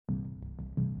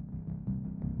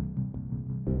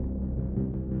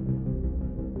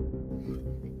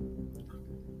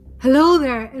Hello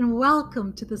there, and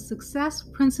welcome to the Success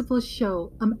Principles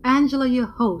Show. I'm Angela, your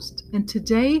host, and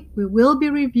today we will be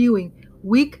reviewing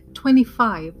week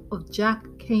 25 of Jack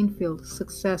Canfield's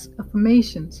Success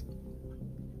Affirmations.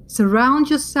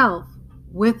 Surround yourself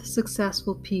with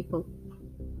successful people.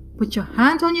 Put your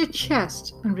hand on your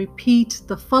chest and repeat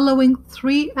the following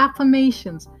 3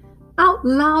 affirmations out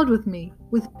loud with me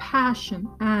with passion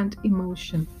and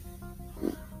emotion.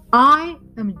 I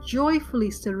am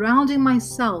joyfully surrounding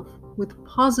myself with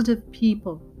positive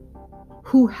people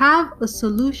who have a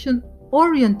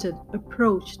solution-oriented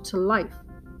approach to life.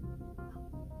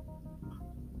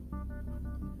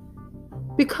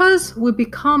 Because we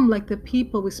become like the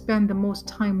people we spend the most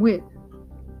time with,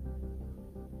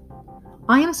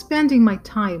 I am spending my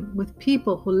time with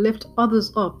people who lift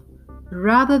others up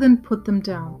rather than put them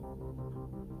down.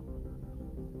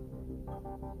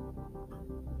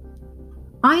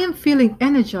 I am feeling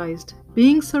energized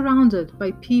being surrounded by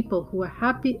people who are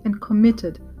happy and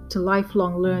committed to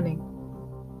lifelong learning.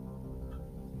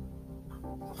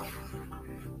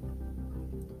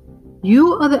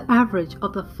 You are the average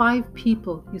of the 5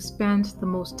 people you spend the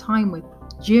most time with.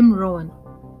 Jim Rohn,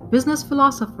 business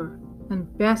philosopher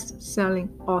and best-selling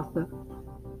author.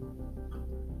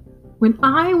 When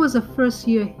I was a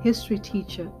first-year history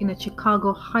teacher in a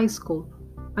Chicago high school,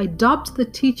 I dubbed the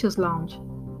Teachers Lounge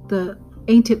the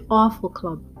Ain't It Awful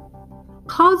Club.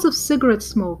 Clouds of cigarette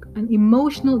smoke and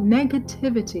emotional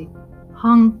negativity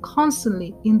hung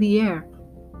constantly in the air.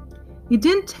 It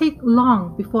didn't take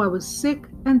long before I was sick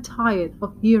and tired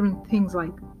of hearing things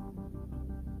like,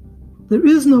 "There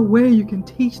is no way you can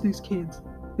teach these kids.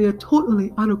 They are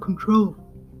totally out of control."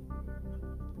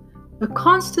 A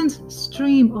constant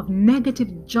stream of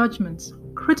negative judgments,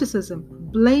 criticism,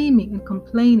 blaming, and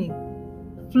complaining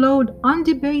flowed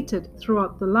undebated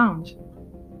throughout the lounge.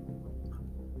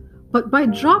 But by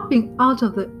dropping out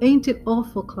of the Ain't It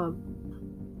Awful Club,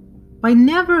 by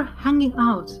never hanging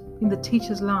out in the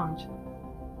Teacher's Lounge,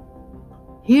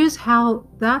 here's how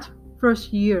that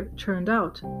first year turned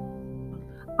out.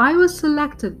 I was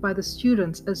selected by the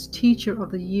students as Teacher of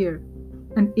the Year,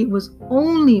 and it was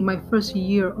only my first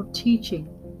year of teaching.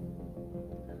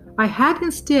 I had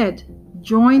instead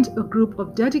joined a group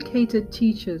of dedicated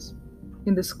teachers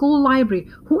in the school library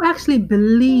who actually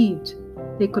believed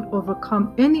they could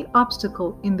overcome any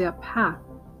obstacle in their path.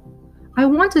 I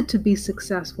wanted to be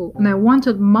successful, and I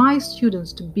wanted my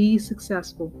students to be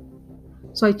successful.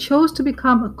 So I chose to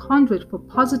become a conduit for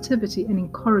positivity and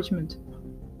encouragement.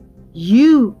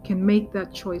 You can make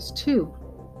that choice too.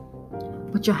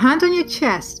 Put your hand on your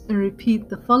chest and repeat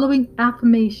the following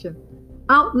affirmation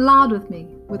out loud with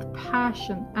me with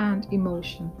passion and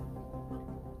emotion.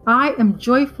 I am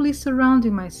joyfully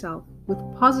surrounding myself with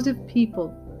positive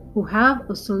people who have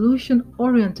a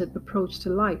solution-oriented approach to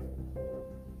life.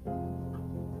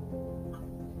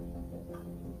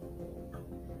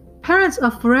 Parents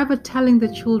are forever telling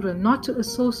their children not to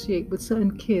associate with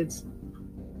certain kids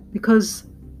because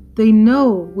they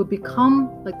know we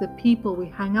become like the people we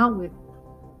hang out with.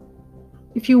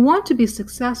 If you want to be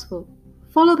successful,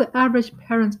 follow the average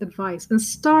parent's advice and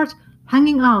start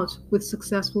hanging out with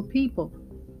successful people.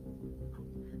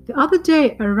 The other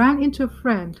day, I ran into a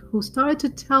friend who started to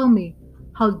tell me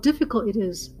how difficult it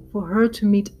is for her to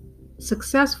meet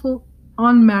successful,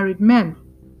 unmarried men.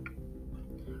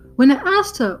 When I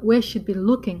asked her where she'd been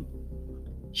looking,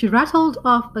 she rattled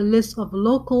off a list of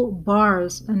local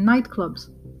bars and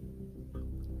nightclubs.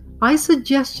 I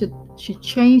suggested she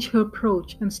change her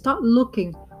approach and start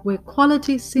looking where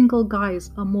quality single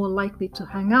guys are more likely to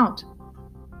hang out.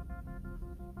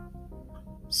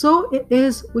 So it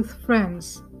is with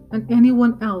friends and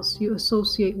anyone else you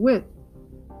associate with.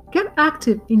 Get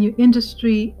active in your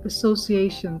industry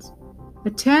associations.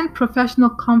 Attend professional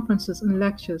conferences and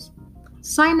lectures.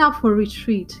 Sign up for a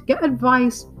retreat. Get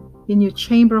advice in your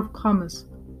Chamber of Commerce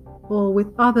or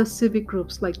with other civic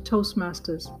groups like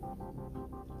Toastmasters,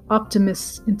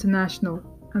 Optimists International,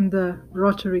 and the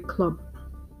Rotary Club.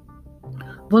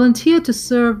 Volunteer to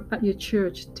serve at your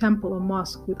church, temple, or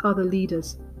mosque with other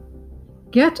leaders.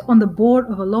 Get on the board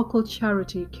of a local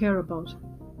charity you care about.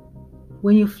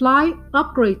 When you fly,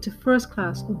 upgrade to first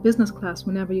class or business class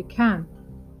whenever you can.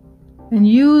 And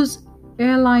use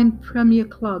airline premier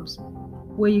clubs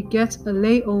where you get a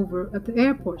layover at the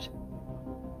airport.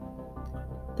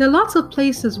 There are lots of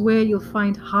places where you'll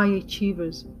find high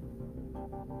achievers.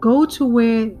 Go to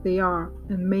where they are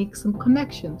and make some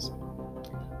connections.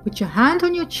 Put your hand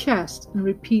on your chest and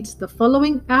repeat the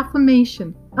following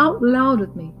affirmation out loud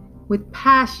with me with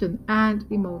passion and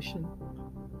emotion.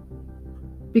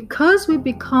 Because we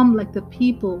become like the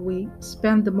people we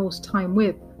spend the most time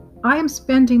with, I am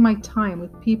spending my time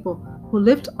with people who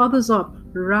lift others up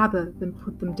rather than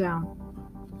put them down.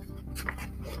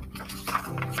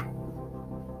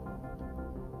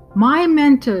 My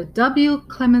mentor, W.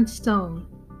 Clement Stone,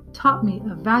 taught me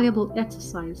a valuable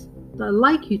exercise that I'd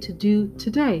like you to do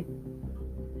today.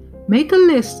 Make a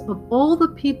list of all the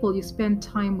people you spend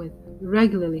time with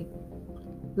regularly,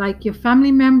 like your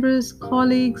family members,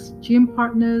 colleagues, gym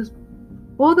partners,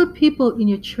 or the people in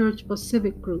your church or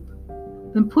civic group.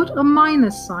 Then put a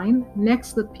minus sign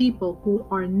next to the people who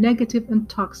are negative and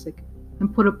toxic,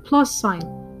 and put a plus sign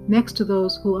next to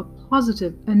those who are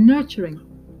positive and nurturing.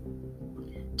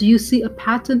 Do you see a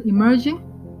pattern emerging?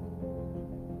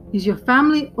 Is your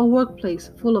family or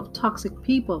workplace full of toxic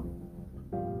people?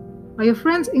 Are your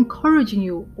friends encouraging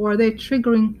you, or are they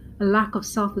triggering a lack of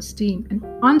self-esteem and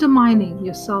undermining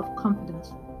your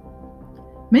self-confidence?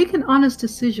 Make an honest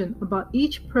decision about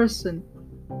each person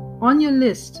on your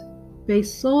list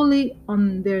based solely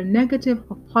on their negative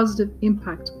or positive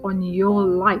impact on your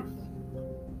life.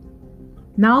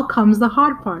 Now comes the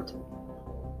hard part.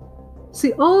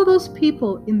 See all those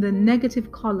people in the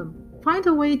negative column. Find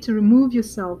a way to remove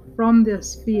yourself from their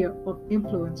sphere of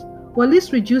influence, or at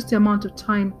least reduce the amount of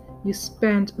time you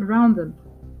spend around them.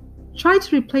 Try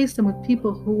to replace them with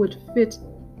people who would fit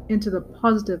into the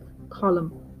positive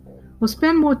column, or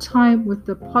spend more time with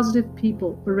the positive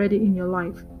people already in your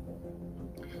life.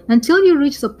 Until you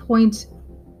reach the point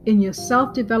in your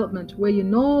self-development where you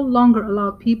no longer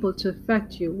allow people to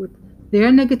affect you with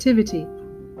their negativity,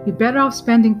 you're better off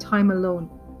spending time alone,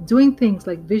 doing things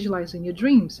like visualizing your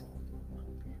dreams.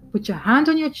 Put your hand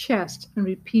on your chest and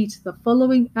repeat the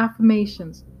following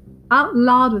affirmations out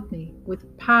loud with me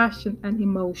with passion and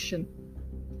emotion.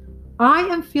 I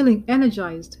am feeling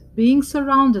energized, being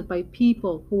surrounded by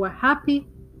people who are happy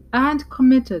and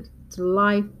committed to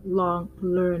lifelong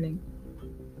learning.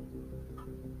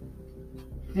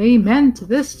 Amen to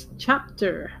this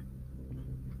chapter.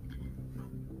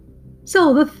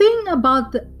 So the thing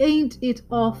about the Ain't It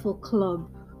Awful Club,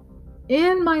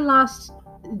 in my last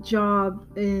job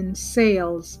in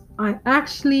sales, I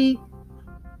actually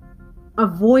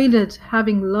avoided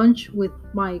having lunch with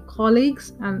my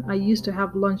colleagues, and I used to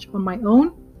have lunch on my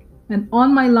own. And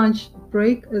on my lunch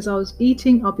break, as I was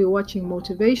eating, I'll be watching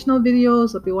motivational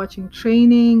videos, I'll be watching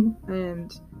training,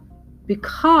 and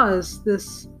because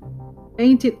this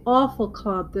Ain't It Awful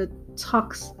Club that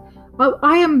talks,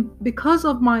 I am, because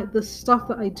of the stuff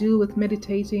that I do with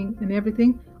meditating and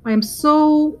everything, I am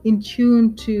so in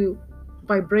tune to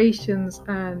vibrations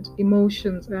and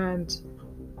emotions and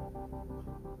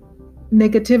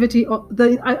negativity.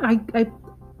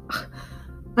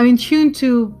 I'm in tune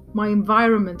to my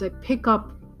environment. I pick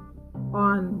up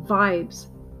on vibes,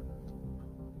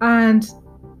 and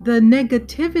the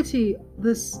negativity,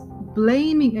 this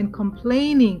blaming and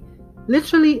complaining,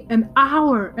 literally an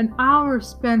hour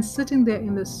spent sitting there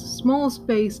in this small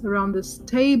space around this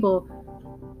table,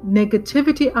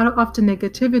 negativity after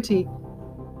negativity,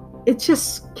 it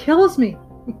just kills me.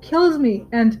 It kills me.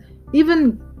 And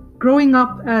even growing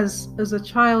up as a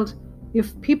child,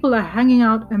 if people are hanging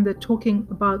out and they're talking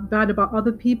bad about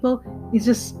other people,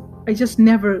 I just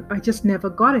never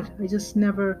got it.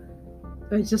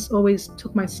 I just always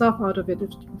took myself out of it.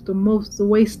 It's the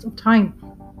waste of time.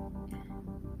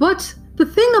 But the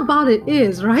thing about it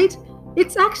is, right,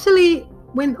 it's actually,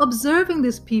 when observing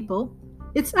these people,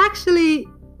 it's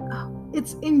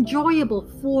enjoyable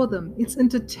for them. It's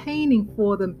entertaining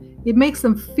for them. It makes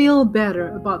them feel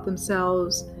better about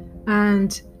themselves.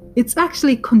 And it's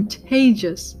actually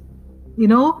contagious. You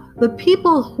know, the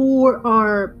people who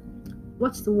are,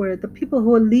 the people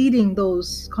who are leading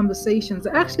those conversations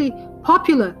are actually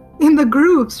popular in the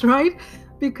groups, right?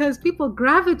 Because people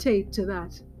gravitate to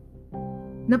that.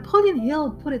 Napoleon Hill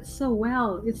put it so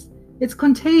well. It's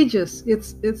contagious.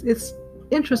 It's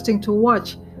interesting to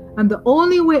watch. And the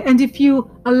only way, and if you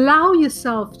allow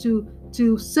yourself to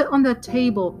sit on that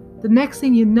table, the next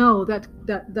thing you know, that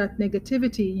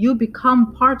negativity, you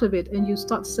become part of it, and you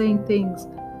start saying things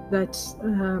that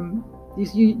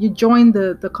you join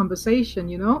the conversation,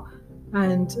 you know.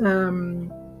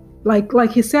 And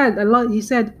like he said, he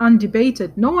said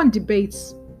undebated. No one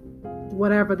debates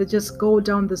whatever. They just go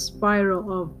down the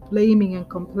spiral of blaming and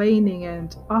complaining,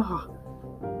 and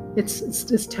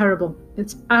it's terrible.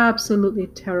 It's absolutely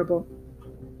terrible.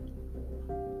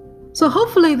 So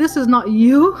hopefully this is not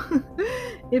you.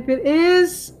 If it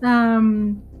is,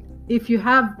 if you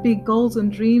have big goals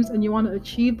and dreams and you want to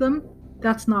achieve them,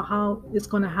 that's not how it's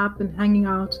going to happen hanging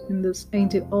out in this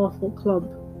Ain't It Awful Club.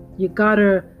 You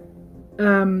gotta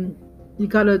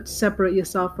separate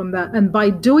yourself from that. And by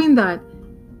doing that,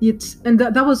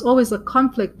 that was always a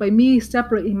conflict. By me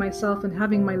separating myself and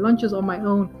having my lunches on my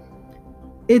own,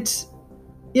 it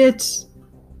it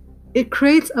it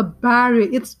creates a barrier.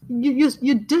 It's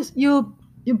you're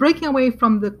breaking away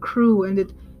from the crew,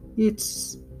 and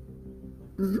it's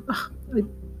I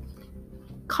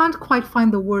can't quite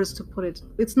find the words to put it.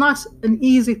 It's not an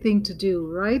easy thing to do,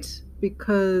 right?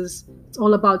 Because it's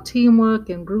all about teamwork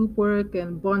and group work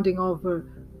and bonding over.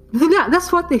 Yeah,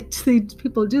 that's what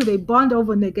people do. They bond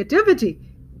over negativity,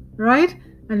 right?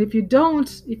 And if you're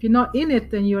not in it,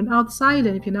 then you're an outsider.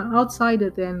 And if you're not outsider,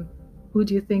 then who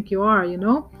do you think you are?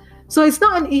 So it's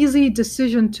not an easy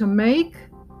decision to make.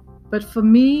 But for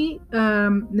me,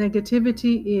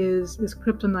 negativity is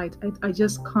kryptonite. I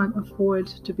just can't afford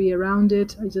to be around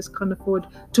it. I just can't afford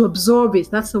to absorb it.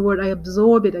 That's the word. I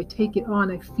absorb it. I take it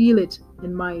on. I feel it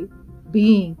in my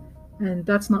being, and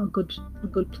that's not a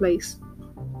good place.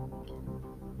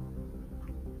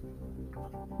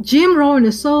 Jim Rohn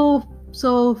is so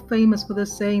famous for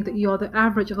this saying that you're the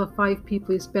average of the 5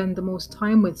 people you spend the most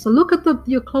time with. So look at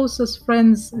your closest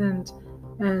friends, and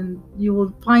you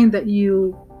will find that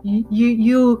you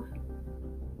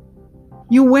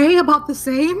weigh about the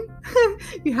same.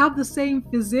 You have the same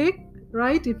physique,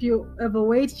 right? If you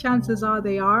overweight, chances are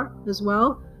they are as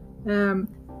well.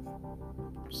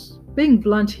 Being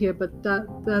blunt here, but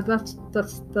that's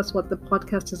what the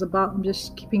podcast is about. I'm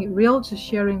just keeping it real, just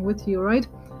sharing with you, right?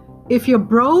 If you're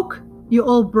broke, you're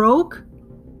all broke,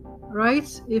 right?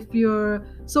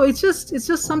 So it's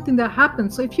just something that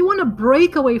happens. So if you want to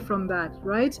break away from that,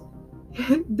 right,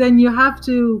 then you have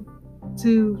to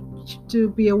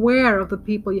be aware of the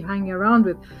people you're hanging around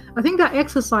with. I think that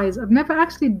exercise, I've never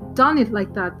actually done it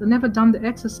like that. I've never done the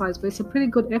exercise, but it's a pretty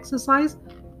good exercise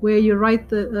where you write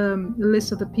the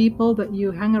list of the people that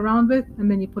you hang around with, and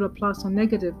then you put a plus or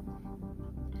negative.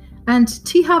 And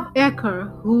T. Harv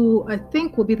Eker, who I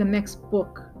think will be the next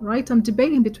book, right? I'm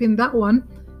debating between that one,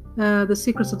 The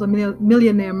Secrets of the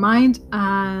Millionaire Mind,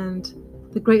 and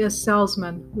The Greatest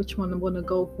Salesman, which one I'm going to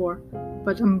go for.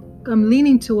 But I'm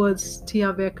leaning towards T.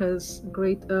 Harv Eker's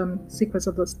great Secrets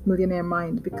of the Millionaire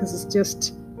Mind, because it's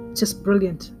just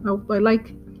brilliant. I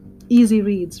like easy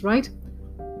reads, right?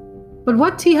 But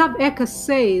what T. Harv Eker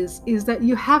says is that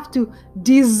you have to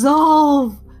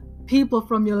dissolve people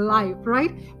from your life,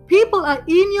 right? People are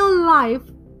in your life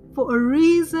for a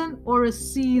reason or a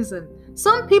season.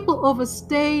 Some people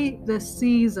overstay the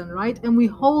season, right? And we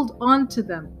hold on to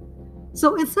them.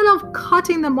 So instead of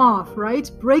cutting them off,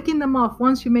 right, breaking them off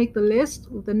once you make the list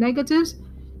of the negatives,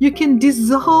 you can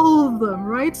dissolve them,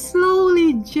 right?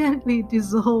 Slowly, gently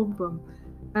dissolve them.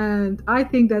 And I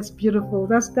think that's beautiful.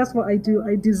 That's what I do.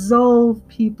 I dissolve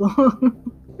people.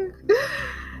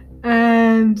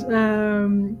 And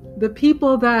the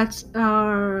people that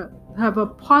have a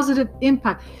positive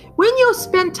impact. When you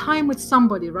spend time with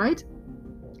somebody, right,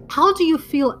 how do you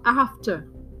feel after?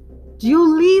 Do you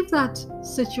leave that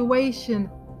situation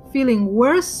feeling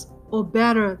worse or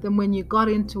better than when you got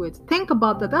into it? Think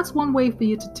about that. That's one way for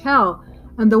you to tell.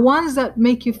 And the ones that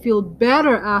make you feel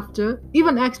better after,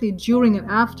 even actually during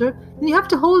and after, then you have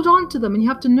to hold on to them and you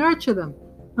have to nurture them.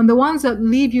 And the ones that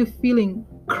leave you feeling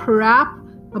crap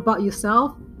about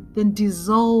yourself, then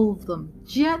dissolve them.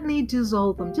 Gently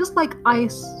dissolve them. Just like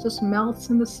ice just melts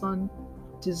in the sun,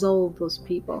 dissolve those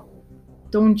people.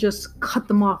 Don't just cut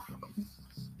them off,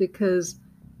 because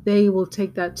they will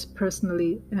take that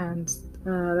personally, and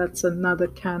that's another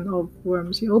can of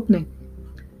worms you're opening.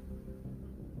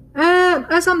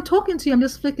 As I'm talking to you, I'm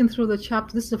just flicking through the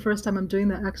chapter. This is the first time I'm doing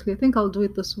that, actually. I think I'll do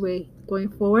it this way going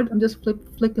forward. I'm just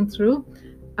flicking through,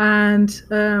 and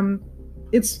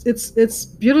it's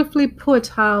beautifully put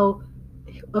how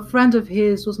a friend of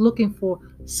his was looking for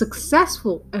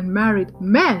successful and married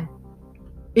men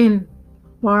in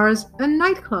bars and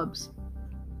nightclubs.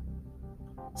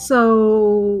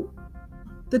 So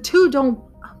the two I don't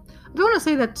want to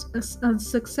say that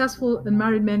successful and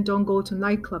married men don't go to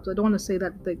nightclubs. I don't want to say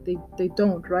that they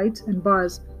don't, right? And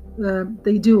bars,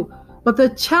 they do. But the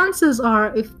chances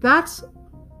are, if that's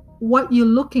what you're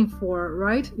looking for,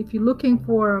 right? If you're looking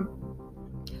for,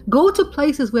 go to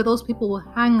places where those people will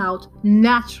hang out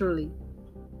naturally,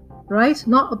 right?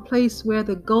 Not a place where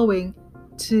they're going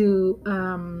to,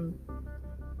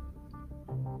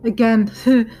 again,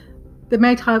 They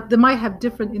might have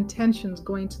different intentions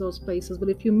going to those places, but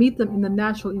if you meet them in the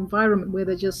natural environment where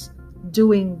they're just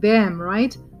doing them,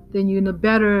 right, then you're in a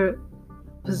better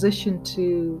position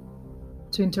to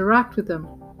interact with them,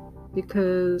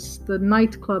 because the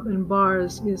nightclub and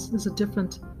bars is a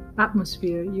different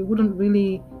atmosphere. You wouldn't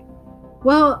really,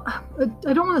 well,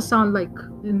 I don't want to sound like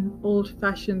an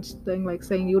old-fashioned thing, like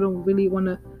saying you don't really want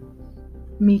to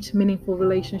meet meaningful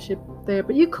relationship there.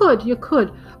 But you could.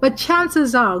 But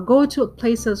chances are, go to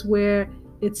places where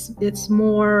it's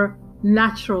more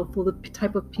natural for the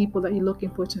type of people that you're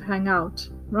looking for to hang out,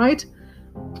 right?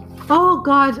 Oh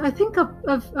God, I think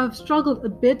I've struggled a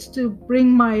bit to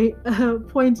bring my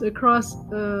points across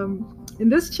in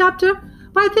this chapter,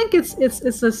 but I think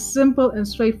it's a simple and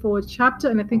straightforward chapter,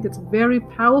 and I think it's very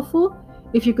powerful.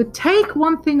 If you could take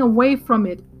one thing away from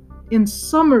it, in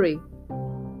summary,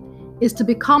 is to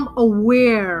become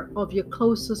aware of your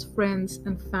closest friends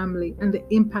and family and the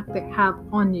impact they have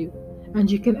on you.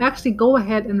 And you can actually go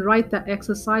ahead and write that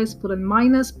exercise, put a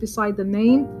minus beside the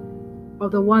name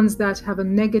of the ones that have a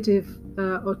negative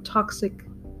or toxic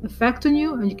effect on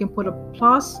you, and you can put a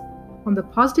plus on the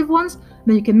positive ones.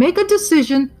 Then you can make a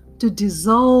decision to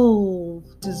dissolve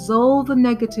the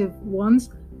negative ones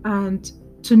and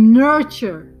to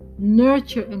nurture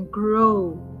and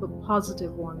grow the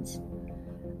positive ones.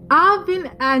 I've been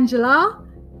Angela.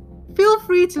 Feel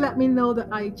free to let me know that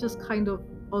I just kind of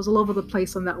was all over the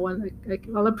place on that one.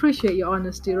 I'll appreciate your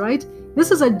honesty, right?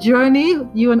 This is a journey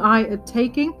you and I are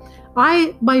taking.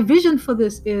 My vision for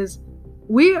this is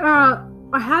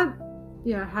I had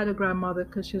a grandmother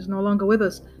because she's no longer with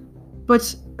us.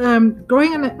 But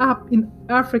growing up in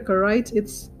Africa, right?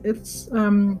 It's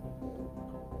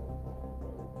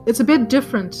a bit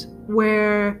different,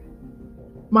 where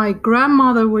my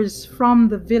grandmother was from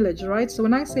the village, right? So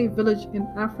when I say village in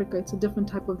Africa, it's a different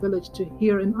type of village to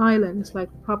here in Ireland. It's like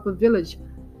proper village.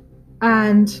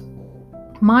 And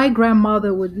my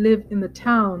grandmother would live in the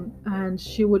town, and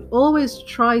she would always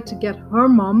try to get her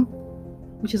mom,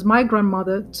 which is my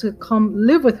grandmother, to come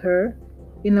live with her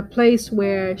in a place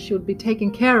where she would be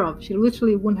taken care of. She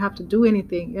literally wouldn't have to do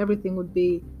anything. Everything would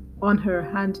be on her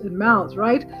hand and mouth,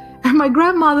 right? And my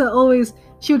grandmother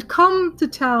she would come to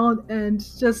town and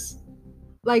just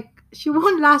like, she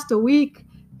wouldn't last a week,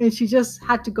 and she just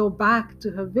had to go back to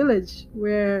her village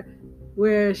where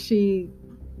she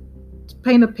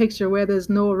paint a picture where there's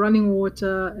no running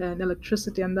water and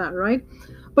electricity and that, right?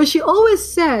 But she always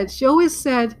said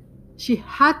she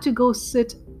had to go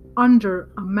sit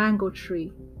under a mango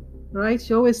tree, right?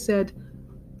 She always said,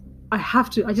 I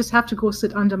just have to go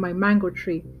sit under my mango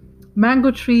tree. Mango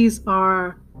trees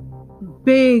are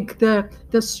big, they're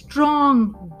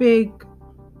strong, big,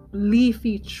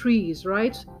 leafy trees,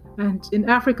 right? And in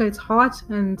Africa it's hot,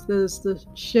 and there's the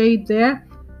shade there,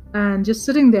 and just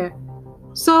sitting there.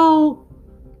 So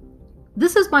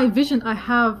this is my vision I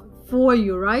have for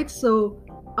you, right? So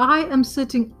I am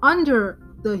sitting under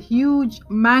the huge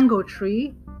mango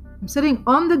tree. I'm sitting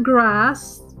on the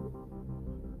grass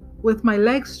with my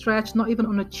legs stretched, not even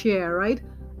on a chair, right?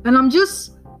 And I'm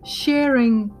just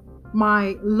sharing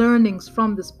my learnings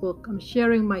from this book. I'm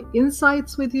sharing my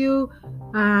insights with you,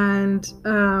 and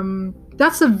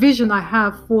that's a vision I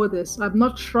have for this. I'm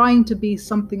not trying to be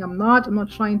something I'm not. I'm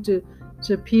not trying to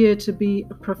appear to be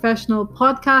a professional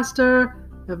podcaster.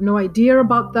 I have no idea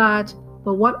about that.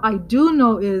 But what I do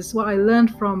know is what I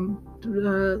learned from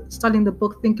studying the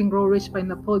book Think and Grow Rich by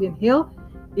Napoleon Hill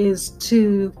is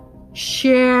to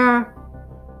share,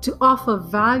 to offer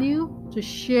value, to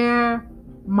share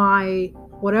my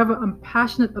whatever I'm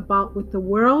passionate about with the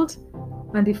world.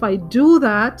 And if I do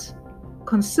that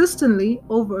consistently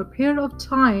over a period of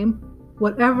time,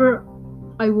 whatever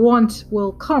I want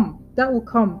will come. That will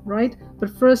come, right?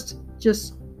 But first,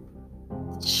 just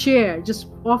share, just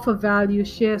offer value,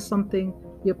 share something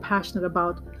you're passionate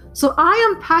about. So I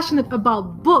am passionate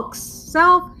about books,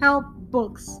 self-help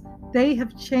books. They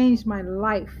have changed my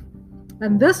life.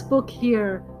 And this book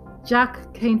here,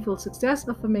 Jack Canfield's Success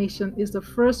Affirmation, is the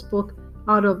first book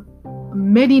out of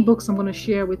many books I'm going to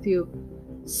share with you.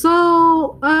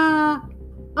 So I'm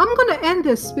going to end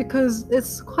this because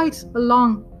it's quite a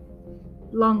long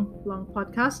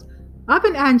podcast. I've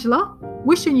been Angela,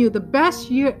 wishing you the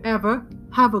best year ever.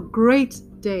 Have a great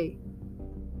day.